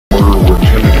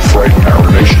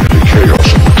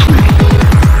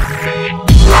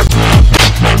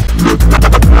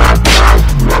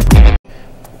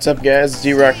What's up guys, it's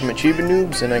E-Roc from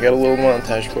Achievementnoobs, and I got a little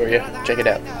montage for you. Check it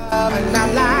out.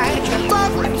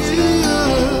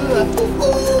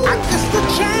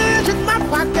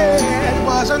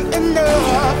 Wasn't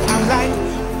enough. I'm like,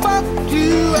 fuck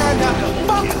you and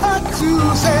fuck her too.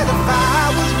 Said if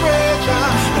I was richer,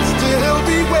 I'd still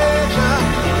be richer.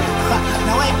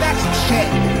 Now ain't that some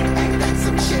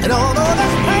shit? And although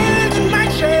there's pain in my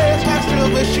chest, I still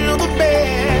wish you the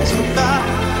best. But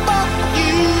fuck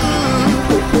you.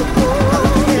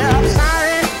 Yeah, I'm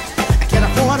sorry, I can't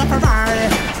afford a Ferrari,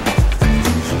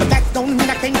 but that don't mean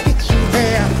I can't get you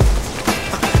there.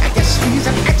 I guess she's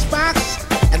an Xbox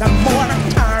and I'm more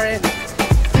Atari,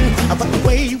 but the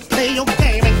way you play your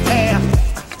game ain't fair.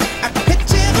 I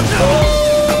picture the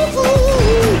fool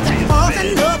that falls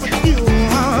in love with you.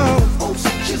 Oh,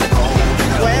 she's a gold.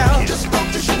 Well, just spoke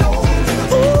to she know.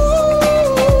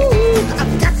 Ooh,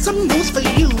 I've got some news for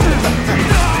you.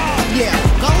 Yeah,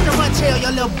 go on and tell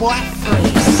your little boy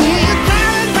free. See you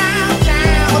driving round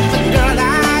town with the girl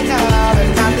I love,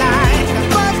 and I'm like,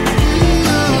 fuck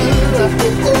you.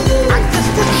 I guess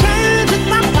the change in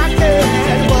my pocket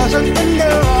wasn't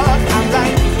enough. I'm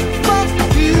like, fuck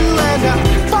you and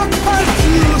fuck her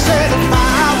too. Said if I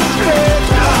was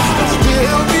richer, I'd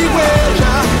still be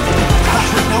richer.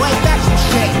 Now ain't that some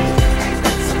shit?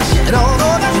 And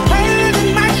although there's pain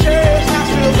in my chest, I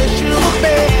still wish you the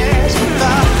best.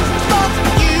 But fuck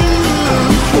you.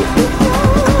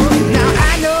 Now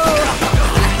I know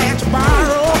I had to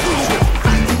borrow,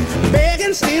 beg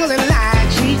and steal and lie,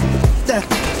 cheat,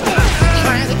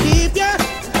 trying to keep you,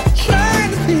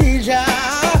 trying to please ya.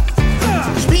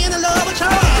 Just being in love with your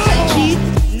ass ain't cheap.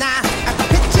 Nah, I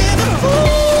picture the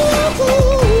fool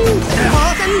that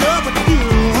falls in love with you.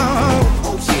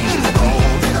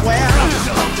 Well,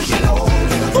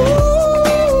 ooh,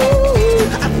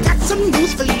 I've got some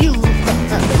news for you.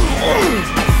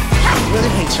 I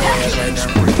really hate your ass right now.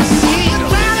 See you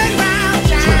driving round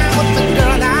town with the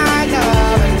girl I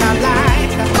love, and I'm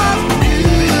like, fuck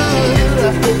you.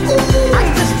 I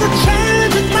guess the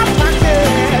change in my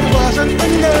pocket wasn't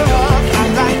enough.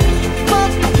 I'm like,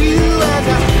 fuck you and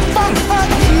fuck her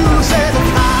too. Said if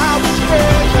I was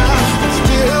richer, I'd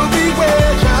still be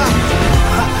richer.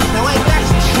 Now ain't that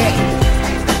some shit?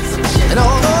 And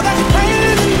although there's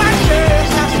pain in my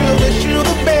chest, I still wish you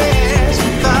the best.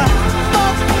 But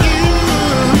fuck you.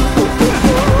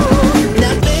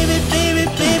 Now baby, baby,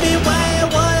 baby, why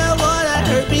you wanna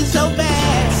hurt me so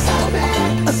bad?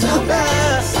 So bad.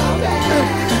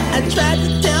 I tried to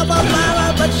tell my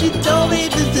mama, but she told me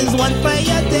this is one for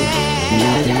your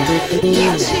dad.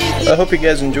 Yeah, she did. I hope you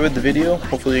guys enjoyed the video.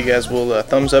 Hopefully you guys will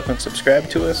thumbs up and subscribe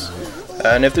to us.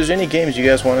 And if there's any games you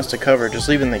guys want us to cover, just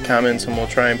leave in the comments and we'll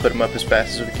try and put them up as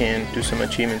fast as we can, do some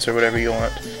achievements or whatever you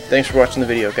want. Thanks for watching the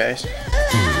video, guys.